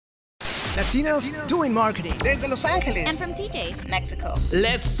Latinos doing marketing. Desde Los Ángeles. And from TJ, Mexico.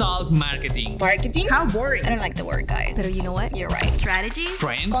 Let's talk marketing. Marketing? How boring. I don't like the word, guys. But you know what? You're right. Strategies.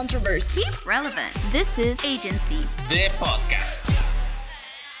 Trends. Controversy. Keep relevant. This is Agency. The podcast.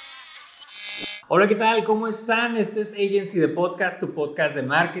 Hola, ¿qué tal? ¿Cómo están? Este es Agency de Podcast, tu podcast de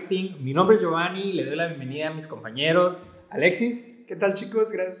marketing. Mi nombre es Giovanni y le doy la bienvenida a mis compañeros. Alexis. ¿Qué tal,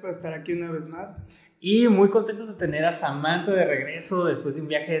 chicos? Gracias por estar aquí una vez más. Y muy contentos de tener a Samantha de regreso después de un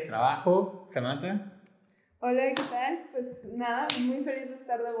viaje de trabajo. Samantha. Hola, ¿qué tal? Pues nada, muy feliz de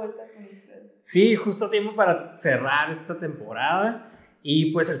estar de vuelta con ustedes. Sí, justo a tiempo para cerrar esta temporada.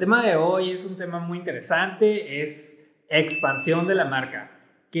 Y pues el tema de hoy es un tema muy interesante, es expansión de la marca.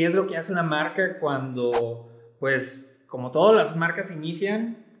 ¿Qué es lo que hace una marca cuando, pues, como todas las marcas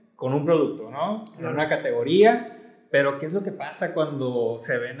inician con un producto, ¿no? En una categoría, pero ¿qué es lo que pasa cuando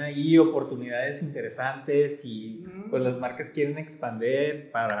se ven ahí oportunidades interesantes y pues las marcas quieren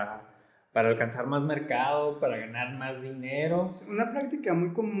expandir para alcanzar más mercado, para ganar más dinero? Una práctica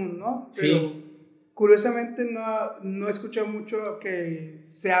muy común, ¿no? Pero sí. Curiosamente no he escuchado mucho que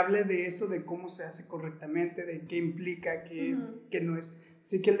se hable de esto, de cómo se hace correctamente, de qué implica, qué es, qué no es.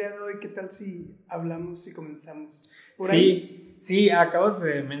 Así que el día de hoy, ¿qué tal si hablamos y comenzamos por ahí? Sí, acabas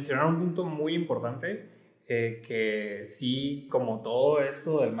de mencionar un punto muy importante, que sí, como todo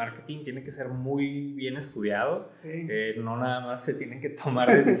esto del marketing tiene que ser muy bien estudiado. Sí. No nada más se tienen que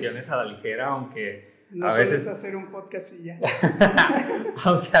tomar decisiones a la ligera, aunque no a veces... hacer un podcast y ya.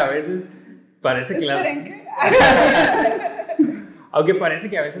 Aunque a veces parece que ¿qué? Aunque parece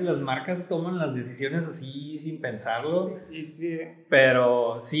que a veces las marcas toman las decisiones así sin pensarlo. Sí.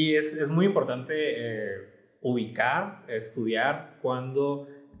 Pero sí, es muy importante ubicar, estudiar cuando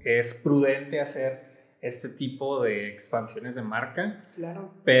es prudente hacer este tipo de expansiones de marca.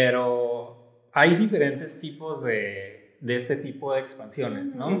 Claro. Pero hay diferentes tipos de este tipo de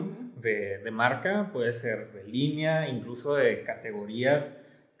expansiones, ¿no? De marca, puede ser de línea, incluso de categorías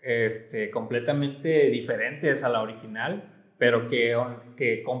completamente diferentes a la original, pero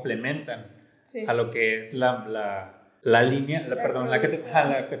que complementan a lo que es la línea, la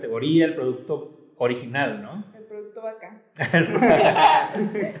categoría, el producto original, ¿no? El producto vaca.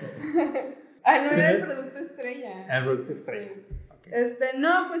 No era el producto estrella. El producto estrella. Okay.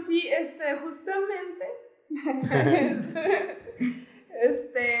 No, pues sí, justamente,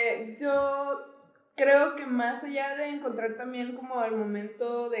 yo creo que más allá de encontrar también como el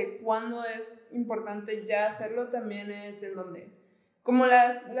momento de cuándo es importante ya hacerlo, también es en dónde. Como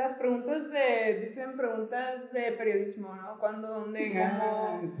las preguntas dicen preguntas de periodismo, ¿no? ¿Cuándo, dónde,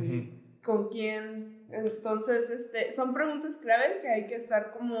 cómo, con quién? Entonces, son preguntas clave que hay que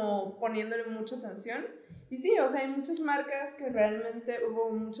estar como poniéndole mucha atención. Y sí, o sea, hay muchas marcas que realmente,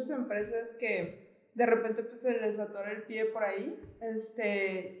 hubo muchas empresas que de repente pues se les atora el pie por ahí,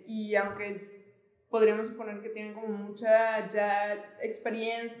 y aunque podríamos suponer que tienen como mucha ya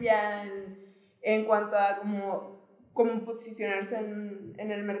experiencia en cuanto a cómo posicionarse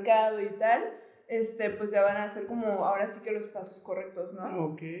en el mercado y tal, pues ya van a hacer como ahora sí que los pasos correctos, ¿no?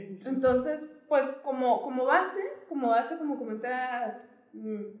 Ok. Sí. Entonces, pues como base, como comenta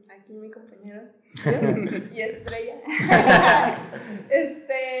aquí mi compañero y Estrella,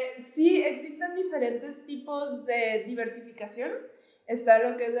 sí existen diferentes tipos de diversificación. Está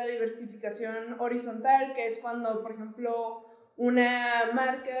lo que es la diversificación horizontal, que es cuando, por ejemplo, una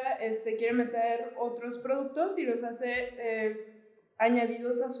marca quiere meter otros productos y los hace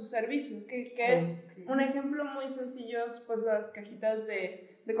añadidos a su servicio, que es un ejemplo muy sencillo, pues las cajitas de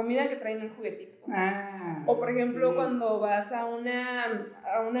comida que traen el juguetito. O por ejemplo, cuando vas a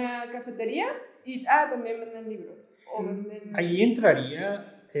una cafetería y también venden libros. O venden... Ahí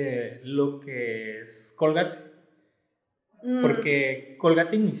entraría lo que es Colgate. Porque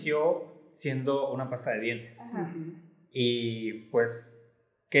Colgate inició siendo una pasta de dientes. Ajá. Y pues,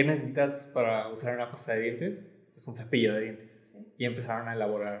 ¿qué necesitas para usar una pasta de dientes? Pues un cepillo de dientes. Y empezaron a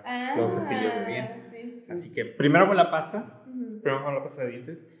elaborar los cepillos de dientes. Sí. Así que primero fue la pasta, de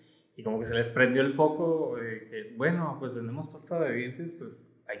dientes, y como que se les prendió el foco de que, bueno, pues vendemos pasta de dientes,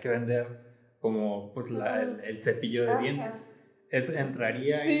 pues hay que vender como pues el cepillo de dientes.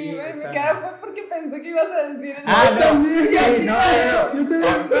 Entraría ahí. Sí, mi cara fue porque pensé que ibas a decir.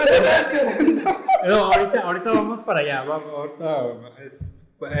 No, ahorita vamos para allá.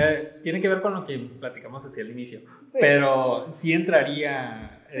 Tiene que ver con lo que platicamos hacia el inicio. Sí. Pero sí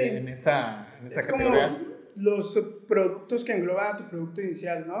entraría en esa categoría. Como los productos que engloba tu producto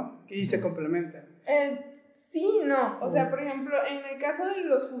inicial, ¿no? Y se complementan. Sí, no. O sea, por ejemplo, en el caso de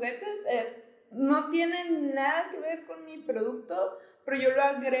los juguetes no tiene nada que ver con mi producto, pero yo lo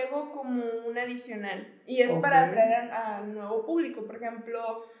agrego como un adicional. Y es para atraer a nuevo público. Por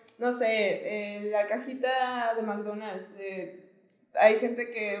ejemplo, no sé, la cajita de McDonald's. Hay gente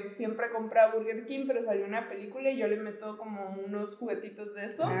que siempre compra Burger King, pero salió una película y yo le meto como unos juguetitos de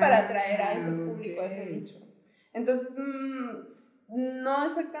esto para atraer a ese público, a ese nicho. Entonces, no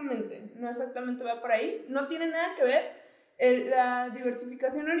exactamente va por ahí. No tiene nada que ver. La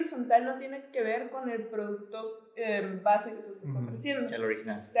diversificación horizontal no tiene que ver con el producto base que tú estás ofreciendo. El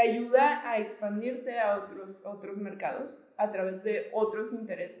original. Te ayuda a expandirte a otros mercados a través de otros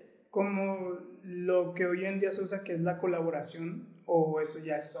intereses. Como lo que hoy en día se usa, que es la colaboración, o eso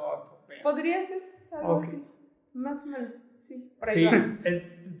ya es otro. Podría ser algo así, más o menos, sí. Por ahí sí, va.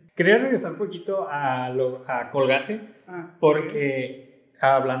 quería regresar un poquito a Colgate, porque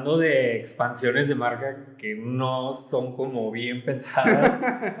hablando de expansiones de marca que no son como bien pensadas,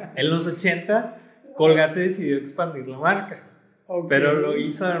 en los 80 Colgate decidió expandir la marca, pero lo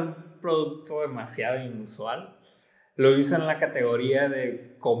hizo en un producto demasiado inusual. Lo hizo en la categoría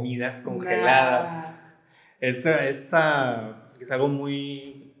de comidas congeladas. Esta es algo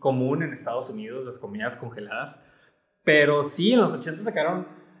muy común en Estados Unidos, las comidas congeladas. Pero sí, en los 80 sacaron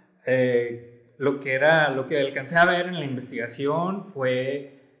lo que alcancé a ver en la investigación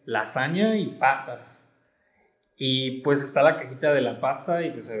fue lasaña y pastas. Y pues está la cajita de la pasta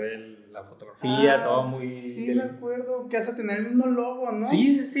y pues se ve la fotografía, todo muy... Sí, me acuerdo que hace tener el mismo logo, ¿no?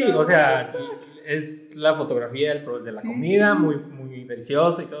 Sí, o sea, es la fotografía de la comida, muy, muy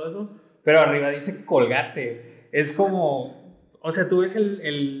deliciosa y todo eso, pero arriba dice Colgate. Es como, o sea, tú ves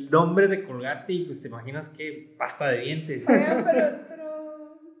el nombre de Colgate y pues te imaginas que pasta de dientes. Pero a lo mejor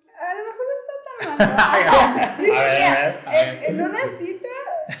no está tan mal. A ver. En una cita,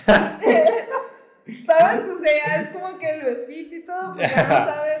 ¿sabes? O sea, es como que el besito y todo, porque no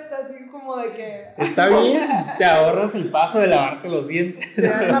sabes así como de que... Está bien, te ahorras el paso de lavarte los dientes.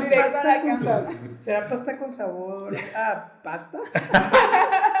 ¿Será Directo pasta con sabor a pasta?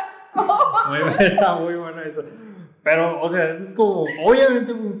 Muy bueno eso. Pero, o sea, eso es como,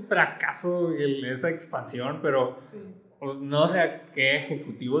 obviamente un fracaso esa expansión, pero no sé a qué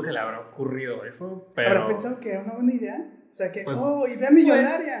ejecutivo se le habrá ocurrido eso, pero... ¿Habrá pensado que era una buena idea? O sea, que, pues, idea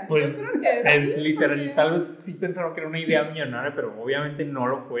millonaria. Pues, yo creo que es literal, tal vez sí pensaron que era una idea millonaria, pero obviamente no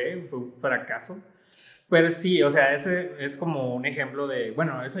lo fue un fracaso. Pero sí, o sea, ese es como un ejemplo de,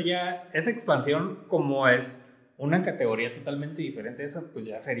 bueno, esa expansión como es una categoría totalmente diferente, esa pues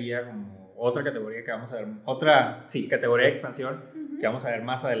ya sería como otra categoría que vamos a ver, categoría de expansión que vamos a ver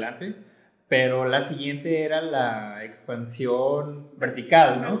más adelante. Pero la siguiente era la expansión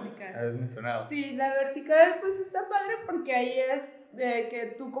vertical, ¿no? Habías mencionado. Sí, la vertical pues está padre porque ahí es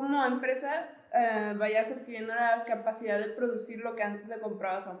que tú como empresa vayas adquiriendo la capacidad de producir lo que antes le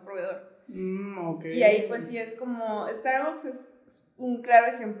comprabas a un proveedor. Y ahí pues sí es como, Starbucks es un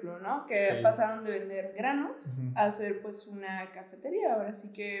claro ejemplo, ¿no? Que pasaron de vender granos a hacer pues una cafetería, ahora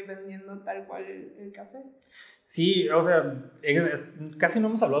sí que vendiendo tal cual el café. Sí, o sea, casi no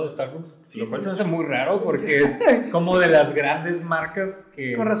hemos hablado de Starbucks, lo cual se me hace muy raro porque es como de las grandes marcas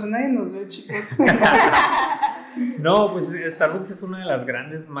que... Con razón nadie nos ve, chicos. No, pues Starbucks es una de las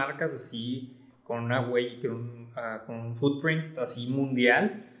grandes marcas así, con una huella, con un footprint así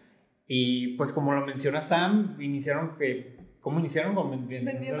mundial. Y pues como lo menciona Sam, iniciaron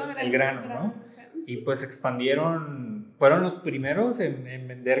vendiendo el grano, ¿no? Y pues expandieron, fueron los primeros en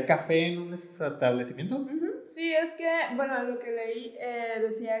vender café en un establecimiento. Sí, es que, bueno, lo que leí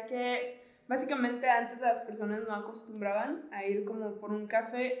decía que básicamente antes las personas no acostumbraban a ir como por un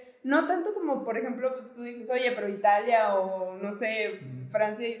café, no tanto como, por ejemplo, pues tú dices, oye, pero Italia o, no sé,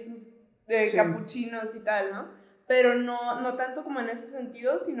 Francia y sus capuchinos y tal, ¿no? Pero no tanto como en ese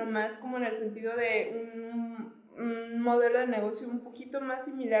sentido, sino más como en el sentido de un modelo de negocio un poquito más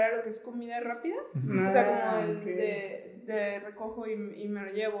similar a lo que es comida rápida. O sea, como de recojo y me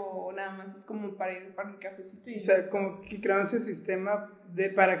lo llevo, o nada más es como para ir para el cafecito. Y o sea, como que crearon ese sistema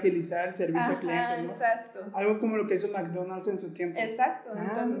para agilizar el servicio al cliente, ¿no? Exacto. Algo como lo que hizo McDonald's en su tiempo. Exacto,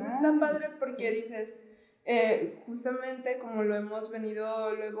 entonces está padre porque dices... justamente como lo hemos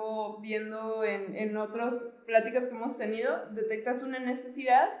venido luego viendo en otras pláticas que hemos tenido, detectas una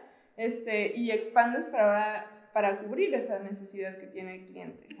necesidad y expandes para cubrir esa necesidad que tiene el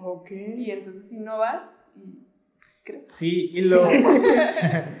cliente. Y entonces innovas y creces. Sí, y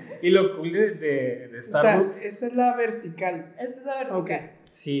lo cool de Starbucks. Esta es la vertical.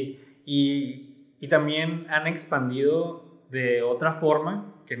 Sí, y también han expandido de otra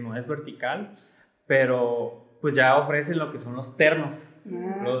forma que no es vertical, pero pues ya ofrecen lo que son los termos.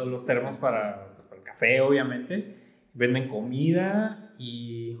 Los termos para el café, obviamente. Venden comida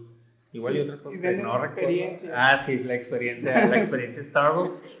y igual y otras cosas. Y venden experiencia. Sí, la experiencia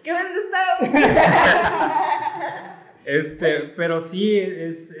Starbucks. ¿Qué vende Starbucks? Pero sí,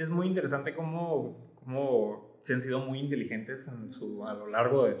 es muy interesante cómo se han sido muy inteligentes a lo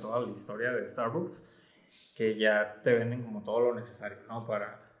largo de toda la historia de Starbucks, que ya te venden como todo lo necesario, ¿no?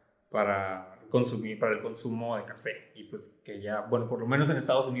 Para consumir, para el consumo de café. Y pues que ya, bueno, por lo menos en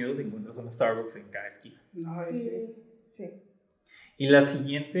Estados Unidos encuentras un Starbucks en cada esquina. Sí. Y la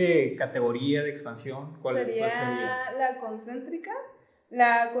siguiente categoría de expansión, ¿cuál sería? La concéntrica.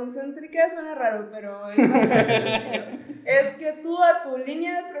 La concéntrica suena raro, pero es bastante sencillo. Es que tú a tu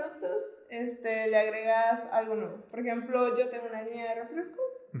línea de productos le agregas algo nuevo. Por ejemplo, yo tengo una línea de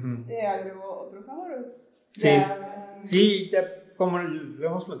refrescos, le agrego otros sabores. Sí, ya, como lo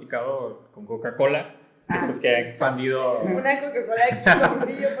hemos platicado con Coca-Cola, que ha expandido. Una Coca-Cola aquí con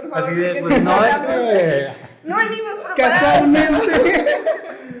brillo, por favor. Así de, pues no es que. No venimos preparados. Casualmente.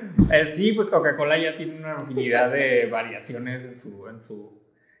 Sí, pues Coca-Cola ya tiene una infinidad de variaciones en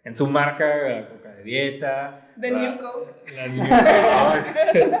su marca, Coca de dieta. The New Coke. La New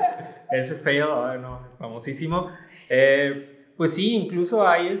Coke. Ese fail, no, famosísimo. Pues sí, incluso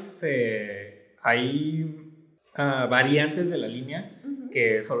hay variantes de la línea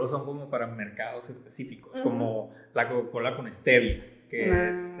que solo son como para mercados específicos, como la Coca-Cola con stevia, que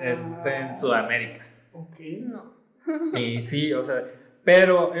es en Sudamérica. Ok. No. Y sí, o sea,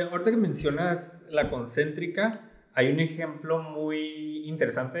 pero ahorita que mencionas la concéntrica, hay un ejemplo muy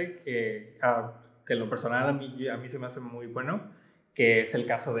interesante que en lo personal a mí se me hace muy bueno, que es el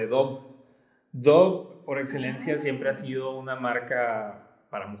caso de Dove. Dove, por excelencia, siempre ha sido una marca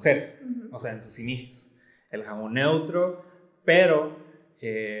para mujeres, o sea, en sus inicios. El jabón neutro, pero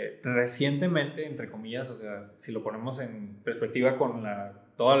recientemente, entre comillas, o sea, si lo ponemos en perspectiva con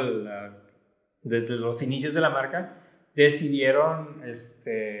desde los inicios de la marca, decidieron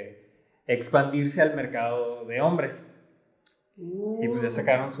expandirse al mercado de hombres. Y pues ya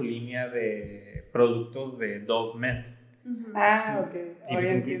sacaron su línea de productos de Dove Men. Ok. Y Ahora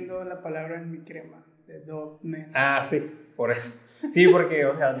pues, entiendo la palabra en mi crema, de Dove Men. Sí, por eso. Sí, porque,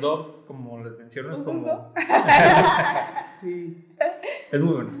 o sea, Dove, como les menciono, es como... Sí. Es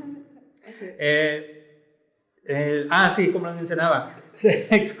muy bueno. Sí. Sí, como les mencionaba, se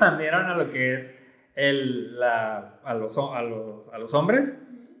expandieron a lo que es a los hombres,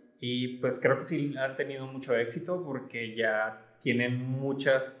 y pues creo que sí han tenido mucho éxito porque ya tienen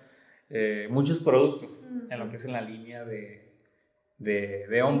muchos productos en lo que es en la línea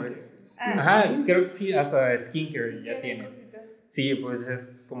de hombres. Creo que sí, hasta skincare ya tienen. Sí, pues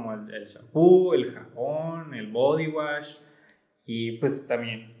es como el shampoo, el jabón, el body wash y pues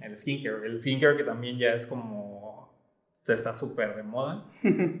también el skincare. El skincare que también ya es como, está súper de moda.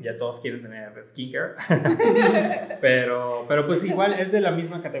 Ya todos quieren tener skincare. pero pues igual es de la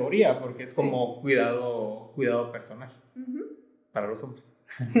misma categoría porque es como cuidado personal para los hombres.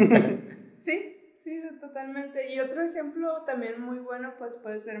 Sí, totalmente. Y otro ejemplo también muy bueno pues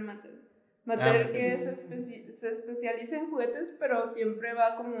puede ser Mattel. Mattel que se especializa en juguetes, pero siempre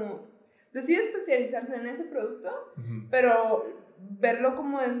va como... Decide especializarse en ese producto, pero verlo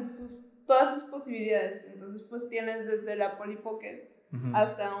como en todas sus posibilidades. Entonces pues tienes desde la Polly Pocket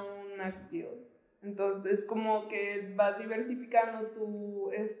hasta un Max Steel. Entonces como que vas diversificando tu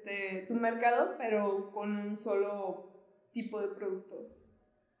mercado, pero con un solo tipo de producto.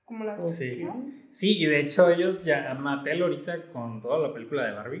 Como la Sí. Sí, y de hecho ellos ya, Mattel ahorita con toda la película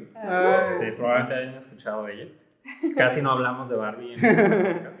de Barbie, probablemente hayan escuchado de ella. Casi no hablamos de Barbie en este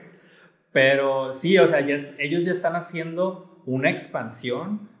podcast. Pero sí, o sea, ellos ya están haciendo una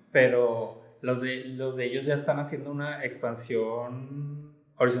expansión, pero los de ellos ya están haciendo una expansión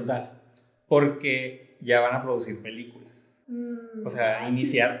horizontal, porque ya van a producir películas. O sea,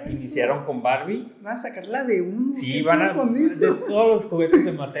 iniciaron con Barbie. Van a sacarla de uno. Sí, de todos los juguetes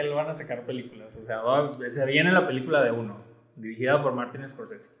de Mattel van a sacar películas. O sea, se viene la película de Uno, dirigida por Martin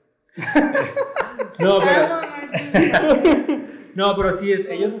Scorsese. Pero sí,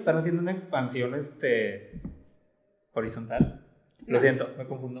 ellos están haciendo una expansión horizontal. Lo siento, me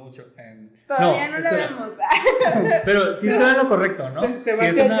confundo mucho. Todavía no la vemos. Pero sí está en lo correcto, ¿no? Se va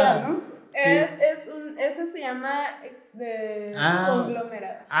hacia allá, ¿no? Ese se llama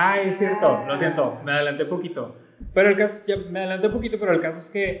conglomerado. Es cierto, lo siento, me adelanté poquito. Pero el caso es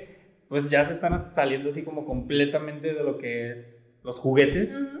que pues ya se están saliendo así como completamente de lo que es los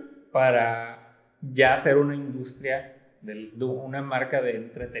juguetes para ya hacer una industria de una marca de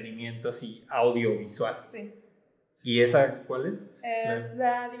entretenimiento así audiovisual. Sí. ¿Y esa cuál es? Es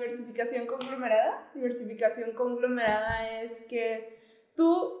la diversificación conglomerada. Diversificación conglomerada es que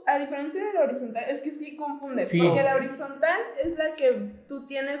tú, a diferencia de la horizontal, es que sí confunde, porque la horizontal es la que tú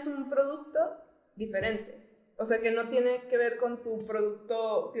tienes un producto diferente, o sea, que no tiene que ver con tu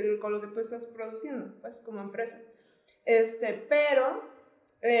producto, con lo que tú estás produciendo, pues como empresa. Pero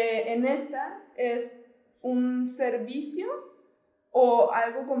en esta es un servicio o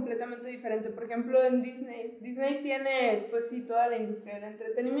algo completamente diferente. Por ejemplo, en Disney tiene, pues sí, toda la industria del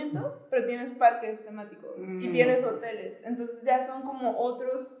entretenimiento, pero tienes parques temáticos y tienes hoteles. Entonces ya son como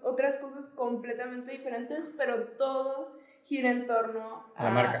otras cosas completamente diferentes, pero todo gira en torno a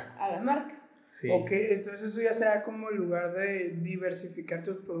la marca. Sí. Ok, entonces eso ya sea como el lugar de diversificar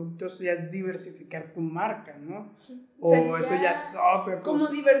tus productos, ya diversificar tu marca, ¿no? O sería eso ya es otra cosa. Como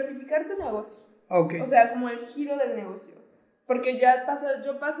diversificar tu negocio. Okay. O sea, como el giro del negocio. Porque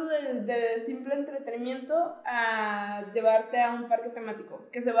yo paso de simple entretenimiento a llevarte a un parque temático,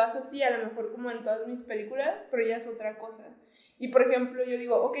 que se basa así, a lo mejor como en todas mis películas, pero ya es otra cosa. Y por ejemplo, yo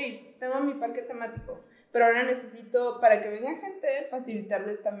digo, ok, tengo mi parque temático, pero ahora necesito, para que venga gente,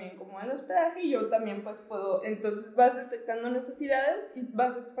 facilitarles también como el hospedaje, y yo también pues puedo, entonces vas detectando necesidades y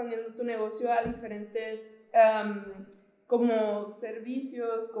vas expandiendo tu negocio a diferentes como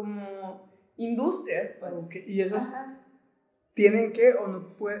servicios, como industrias, pues. Okay. Y esas tienen que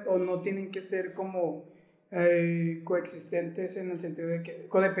o no tienen que ser como coexistentes en el sentido de que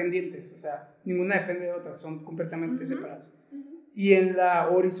codependientes, o sea, ninguna depende de otra, son completamente separadas. Y en la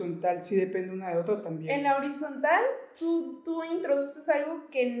horizontal sí depende una de otra también. En la horizontal tú introduces algo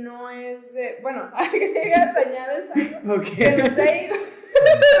que no es de, bueno, agregas, añades algo que no te iba.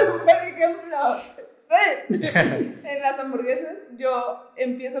 Por ejemplo, en las hamburguesas yo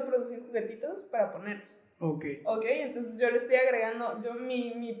empiezo a producir juguetitos para ponerlos. Ok, entonces yo le estoy agregando,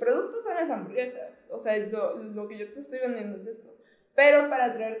 mi producto son las hamburguesas, o sea, lo que yo te estoy vendiendo es esto. Pero para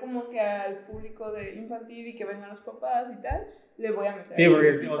atraer como que al público de infantil y que vengan los papás y tal, le voy a meter. Sí, porque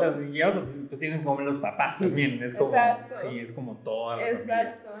o sea, si llevas pues tienen que comer los papás también, es como, exacto. Sí, es como toda la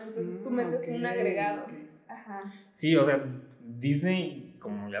exacto, familia. Entonces tú metes un agregado. Ajá. Sí, o sea, Disney,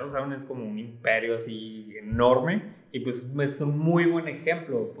 como ya lo saben, es como un imperio así enorme y pues es un muy buen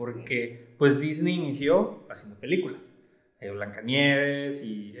ejemplo porque pues Disney inició haciendo películas, Blancanieves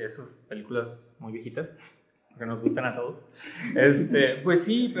y esas películas muy viejitas que nos gustan a todos. Pues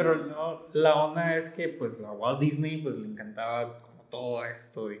sí, pero no, la onda es que pues a Walt Disney pues le encantaba como todo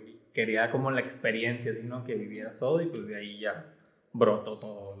esto y quería como la experiencia, sino que vivieras todo y pues de ahí ya brotó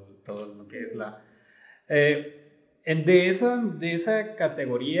todo lo que es la... de esa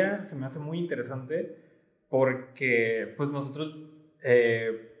categoría se me hace muy interesante porque pues nosotros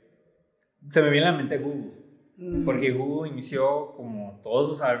se me viene a la mente Google, porque Google inició, como todos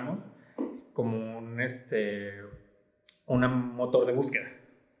lo sabemos, como un motor de búsqueda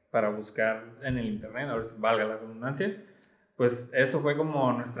para buscar en el internet, ahora sí valga la redundancia, pues eso fue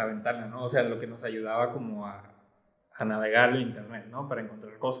como nuestra ventana, ¿no? O sea, lo que nos ayudaba como a navegar el internet, ¿no? Para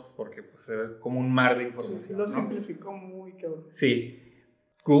encontrar cosas, porque pues era como un mar de información. Sí, lo simplificó muy cabrón. Sí,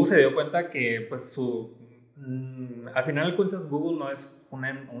 Google se dio cuenta que pues al final de cuentas Google no es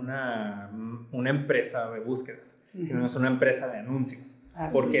una empresa de búsquedas, sino es una empresa de anuncios,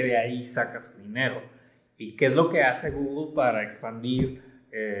 porque de ahí saca su dinero. ¿Y qué es lo que hace Google para expandir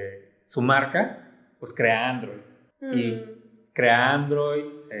su marca? Pues crea Android. Y crea Android,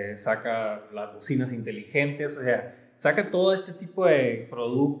 saca las bocinas inteligentes, o sea, saca todo este tipo de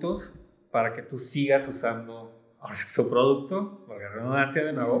productos para que tú sigas usando ahora es su producto, por la redundancia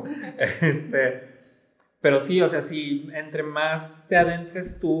de nuevo. Pero sí, o sea, si entre más te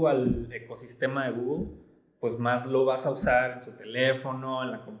adentres tú al ecosistema de Google, pues más lo vas a usar en su teléfono,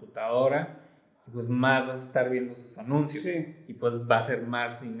 en la computadora, pues más vas a estar viendo sus anuncios, y pues va a ser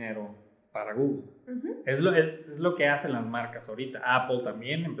más dinero para Google. Es lo que hacen las marcas ahorita. Apple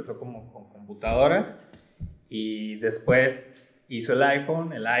también empezó como con computadoras y después hizo el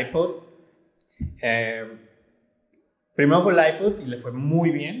iPhone, el iPod. Primero fue el iPod y le fue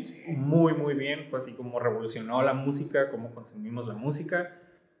muy bien, muy bien. Fue así como revolucionó la música, cómo consumimos la música.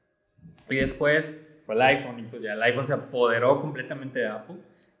 Y después fue el iPhone y pues ya el iPhone se apoderó completamente de Apple.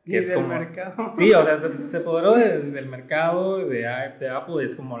 Que es del como, mercado. Sí, o sea, se apoderó del mercado de Apple.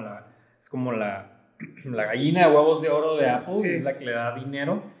 Es como la gallina de huevos de oro de Apple, es la que le da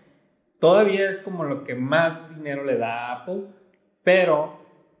dinero. Todavía es como lo que más dinero le da a Apple, pero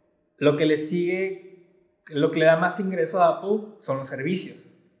lo que le sigue, lo que le da más ingreso a Apple son los servicios.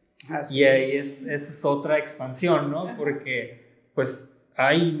 Y ahí esa es otra expansión, ¿no? Porque pues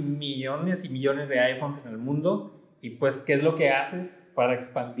hay millones y millones de iPhones en el mundo y pues ¿qué es lo que haces para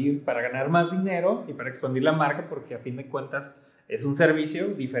expandir, para ganar más dinero y para expandir la marca? Porque a fin de cuentas es un servicio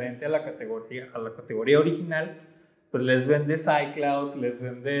diferente a la categoría original. Pues les vendes iCloud, les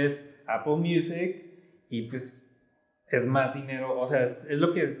vendes Apple Music y pues es más dinero. O sea, es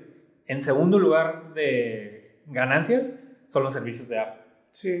lo que en segundo lugar de ganancias son los servicios de Apple.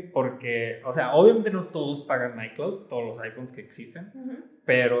 Sí. Porque, o sea, obviamente no todos pagan iCloud, todos los iPhones que existen,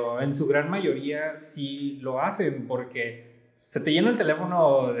 pero en su gran mayoría sí lo hacen porque se te llena el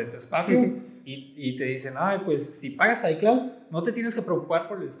teléfono de tu espacio y te dicen, ay, pues si pagas iCloud, no te tienes que preocupar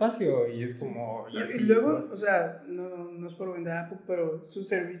por el espacio. Y es como... Y, así, y luego, pues, o sea, no es por vender Apple, pero su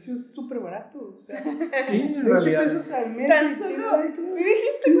servicio es súper barato. O sea, sí, en 20 realidad. pesos al mes. Tan y solo, tiene iCloud. ¿sí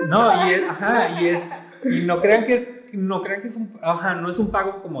dijiste cuánto? No, y no crean que es un, no es un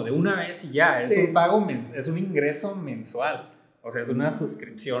pago como de una vez y ya, es un pago, es un ingreso mensual. O sea, es una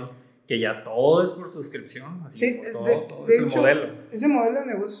suscripción que ya todo es por suscripción, así Sí, como todo de es hecho, el modelo. ese modelo de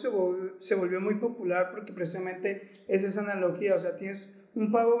negocio se volvió muy popular porque precisamente es esa analogía, o sea, tienes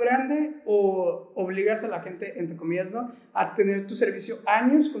un pago grande o obligas a la gente, entre comillas, ¿no?, a tener tu servicio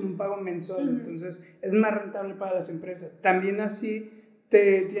años con un pago mensual, entonces es más rentable para las empresas. También así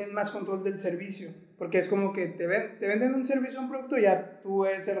tienen más control del servicio, porque es como que te venden un servicio o un producto y ya tú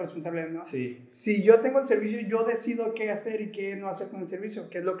eres el responsable, ¿no? Sí. Si yo tengo el servicio, yo decido qué hacer y qué no hacer con el servicio,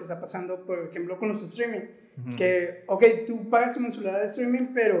 que es lo que está pasando, por ejemplo, con los streaming. Que, ok, tú pagas tu mensualidad de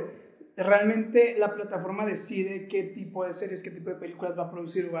streaming, pero realmente la plataforma decide qué tipo de series, qué tipo de películas va a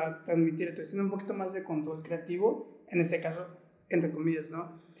producir o va a transmitir. Entonces tiene un poquito más de control creativo, en este caso, entre comillas,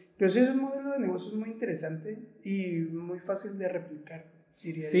 ¿no? Pero sí es un modelo de negocios muy interesante y muy fácil de replicar,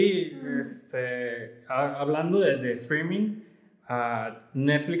 diría yo. Sí, hablando de streaming,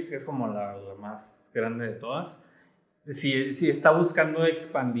 Netflix, que es como la más grande de todas, sí está buscando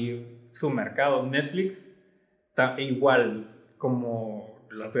expandir su mercado. Netflix, igual como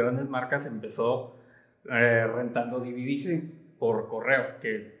las grandes marcas, empezó rentando DVDs por correo,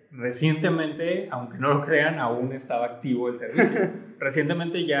 que recientemente, aunque no lo crean, aún estaba activo el servicio.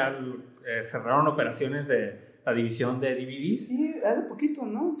 Recientemente ya cerraron operaciones de la división de DVDs. Sí, hace poquito,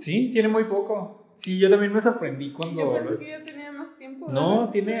 ¿no? Sí, tiene muy poco. Sí, yo también me sorprendí cuando... Yo pensé que ya tenía más tiempo. No,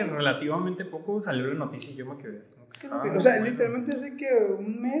 ¿verdad? tiene relativamente poco. Salió la noticia y yo me quedé. O sea, literalmente hace que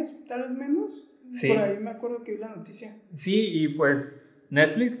un mes, tal vez menos. Sí. Por ahí me acuerdo que vi la noticia. Sí, y pues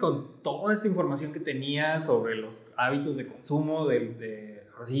Netflix, con toda esta información que tenía sobre los hábitos de consumo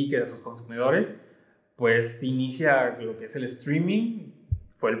así que de sus consumidores, pues inicia lo que es el streaming.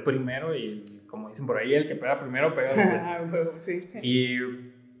 Fue el primero y, como dicen por ahí, el que pega primero pega dos veces. Sí. Y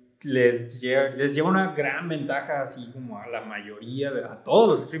les lleva una gran ventaja, así como a la mayoría, a todos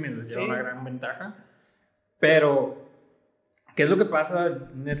los streamings les lleva una gran ventaja. Pero, ¿qué es lo que pasa?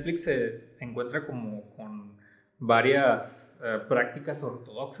 Netflix se encuentra como con varias prácticas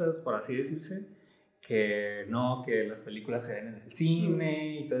ortodoxas, por así decirse, que las películas se ven en el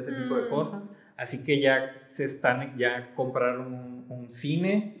cine y todo ese tipo de cosas. Así que ya compraron un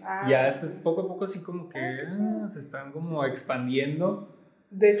cine, ya es poco a poco así como que se están como expandiendo.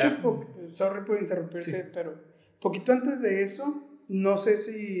 De hecho, sorry por interrumpirte, pero poquito antes de eso, no sé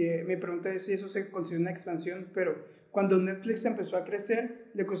si, mi pregunta es si eso se considera una expansión, pero cuando Netflix empezó a crecer,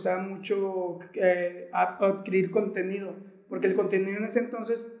 le costaba mucho adquirir contenido, porque el contenido en ese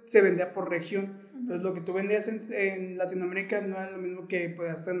entonces se vendía por región. Entonces, lo que tú vendías en Latinoamérica no era lo mismo que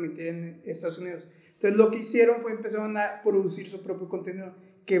podías transmitir en Estados Unidos. Entonces, lo que hicieron fue empezaron a producir su propio contenido,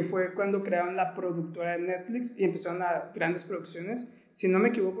 que fue cuando crearon la productora de Netflix y empezaron a grandes producciones. Si no me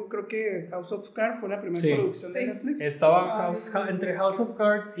equivoco, creo que House of Cards fue la primera producción de Netflix. Estaba entre House of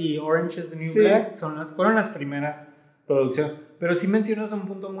Cards y Orange is the New Black, fueron las primeras producciones. Pero sí mencionas un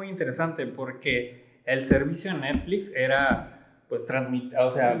punto muy interesante, porque el servicio de Netflix era, pues,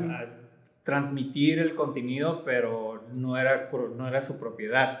 transmitir el contenido, pero no era su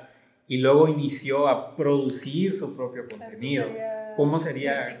propiedad. Y luego inició a producir su propio contenido. ¿Cómo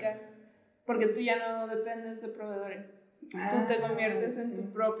sería? Porque tú ya no dependes de proveedores. Tú te conviertes en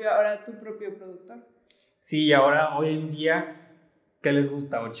tu propio productor. Sí, y ahora, hoy en día, ¿qué les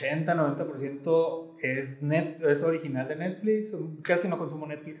gusta? 80-90% es original de Netflix. Casi no consumo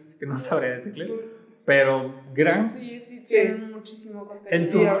Netflix, así que no sabría decirle. Pero Sí, tienen muchísimo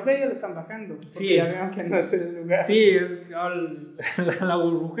contenido. Y ahorita ya lo están bajando, porque ya vieron que no es el lugar. Sí, la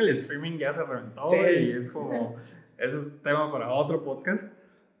burbuja del streaming ya se reventó y es como, ese es tema para otro podcast.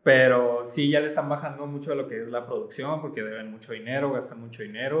 Pero sí, ya le están bajando mucho de lo que es la producción, porque deben mucho dinero, gastan mucho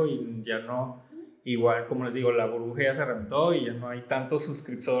dinero y ya no, igual como les digo, la burbuja ya se reventó y ya no hay tantos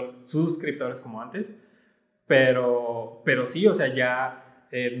suscriptores como antes. Pero sí, o sea, ya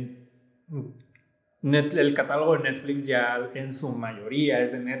el catálogo de Netflix ya en su mayoría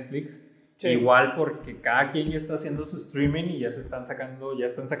es de Netflix. Igual porque cada quien ya está haciendo su streaming y ya están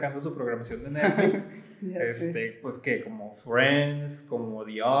sacando su programación de Netflix. Pues que como Friends, como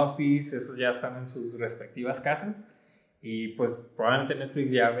The Office, esos ya están en sus respectivas casas. Y pues probablemente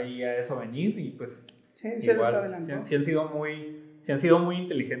Netflix ya veía eso venir y pues se les adelantó. Sí han sido muy, sí han sido muy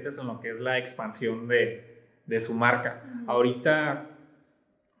inteligentes en lo que es la expansión de su marca. Ahorita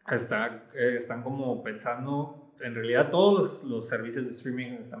están como pensando, en realidad todos los servicios de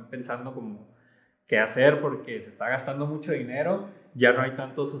streaming están pensando como qué hacer porque se está gastando mucho dinero, ya no hay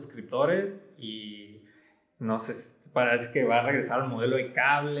tantos suscriptores y no sé, parece que va a regresar al modelo de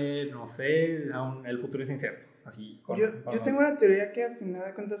cable, no sé, aún el futuro es incierto. Así, yo tengo una teoría que al final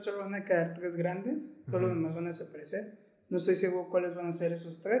de cuentas solo van a quedar 3 grandes, todos los demás van a desaparecer. No estoy seguro cuáles van a ser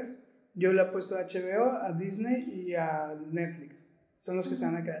esos 3. Yo le he puesto a HBO, a Disney y a Netflix. Son los que se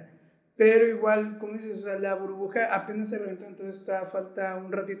van a quedar. Pero igual, como dices, o sea, la burbuja apenas se reventó, entonces falta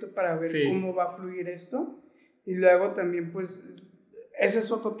un ratito para ver cómo va a fluir esto. Y luego también, pues, ese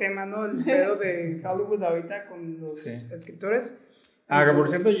es otro tema, ¿no? El pedo de Hollywood ahorita con los escritores. Que por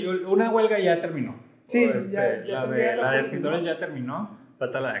cierto, una huelga ya terminó. Sí, la de escritores ya terminó,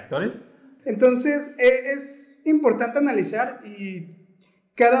 falta la de actores. Entonces, es importante analizar y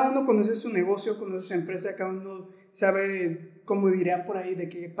cada uno conoce su negocio, conoce su empresa, cada uno sabe, como dirían por ahí, de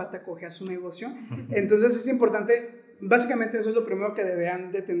qué pata coge a su negocio. Entonces, es importante, básicamente eso es lo primero que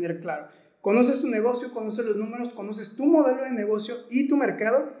deberían de tener claro. Conoces tu negocio, conoces los números, conoces tu modelo de negocio y tu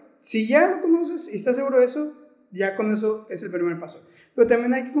mercado. Si ya lo conoces y estás seguro de eso, ya con eso es el primer paso. Pero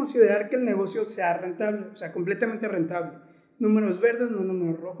también hay que considerar que el negocio sea rentable, o sea, completamente rentable. Números verdes, no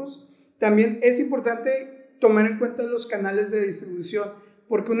números rojos. También es importante tomar en cuenta los canales de distribución,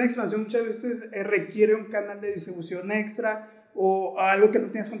 porque una expansión muchas veces requiere un canal de distribución extra o algo que no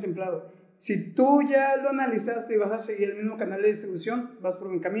tenías contemplado. Si tú ya lo analizaste y vas a seguir el mismo canal de distribución, vas por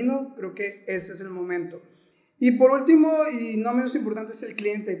buen camino, creo que ese es el momento. Y por último, y no menos importante, es el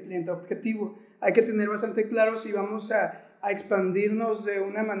cliente objetivo. Hay que tener bastante claro si vamos a expandirnos de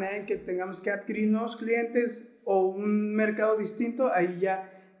una manera en que tengamos que adquirir nuevos clientes o un mercado distinto. Ahí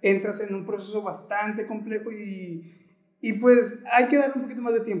ya entras en un proceso bastante complejo y pues hay que darle un poquito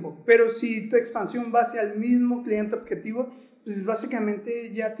más de tiempo. Pero si tu expansión va hacia el mismo cliente objetivo, pues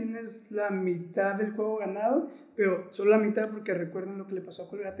básicamente ya tienes la mitad del juego ganado, pero solo la mitad porque recuerden lo que le pasó a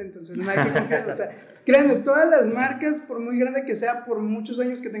Colgate, entonces no hay que confiar. O sea, créanme, todas las marcas, por muy grande que sea, por muchos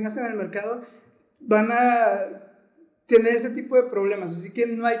años que tengas en el mercado, van a tener ese tipo de problemas, así que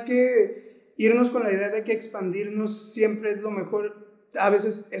no hay que irnos con la idea de que expandirnos siempre es lo mejor. A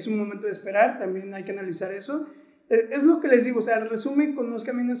veces es un momento de esperar, también hay que analizar eso. Es lo que les digo, o sea, el resumen,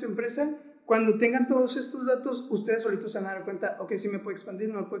 conozcan bien su empresa. Cuando tengan todos estos datos, ustedes solitos se van a dar cuenta, ok, sí me puedo expandir,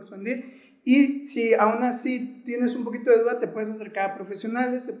 no me puedo expandir. Y si aún así tienes un poquito de duda, te puedes acercar a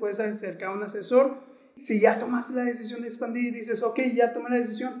profesionales, te puedes acercar a un asesor. Si ya tomaste la decisión de expandir y dices, ok, ya tomé la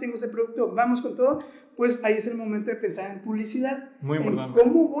decisión, tengo ese producto, vamos con todo, pues ahí es el momento de pensar en publicidad. Muy importante. En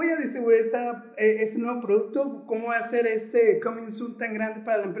cómo voy a distribuir este nuevo producto, cómo voy a hacer este coming soon tan grande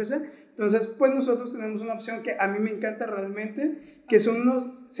para la empresa. Entonces, pues nosotros tenemos una opción que a mí me encanta realmente, que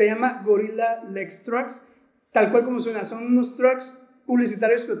son se llama Gorilla Lex Trucks, tal cual como suena, son unos trucks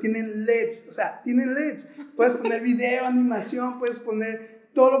publicitarios, pero tienen LEDs, o sea, tienen LEDs. Puedes poner video, animación, puedes poner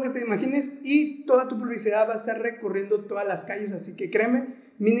todo lo que te imagines y toda tu publicidad va a estar recorriendo todas las calles, así que créeme,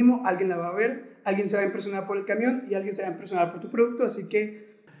 mínimo alguien la va a ver, alguien se va a impresionar por el camión y alguien se va a impresionar por tu producto, así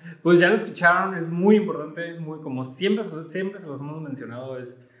que... Pues ya lo escucharon, es muy importante, como siempre se los hemos mencionado,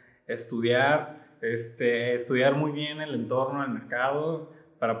 es estudiar muy bien el entorno, el mercado,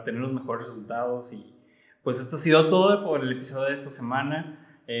 para obtener los mejores resultados. Y pues esto ha sido todo por el episodio de esta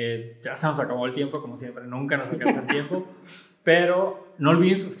semana. Ya se nos acabó el tiempo, como siempre, nunca nos alcanza el tiempo. Pero no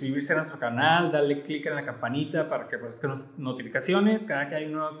olviden suscribirse a nuestro canal, darle click en la campanita para que aparezcan las notificaciones cada que hay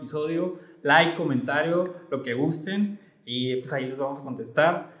un nuevo episodio, like, comentario, lo que gusten, y pues ahí les vamos a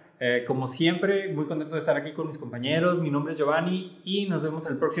contestar. Como siempre, muy contento de estar aquí con mis compañeros. Mi nombre es Giovanni y nos vemos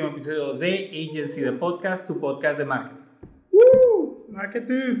en el próximo episodio de Agency de Podcast, tu podcast de marketing.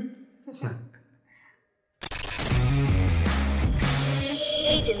 ¡Marketing!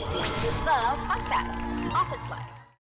 Agency, the podcast, office life.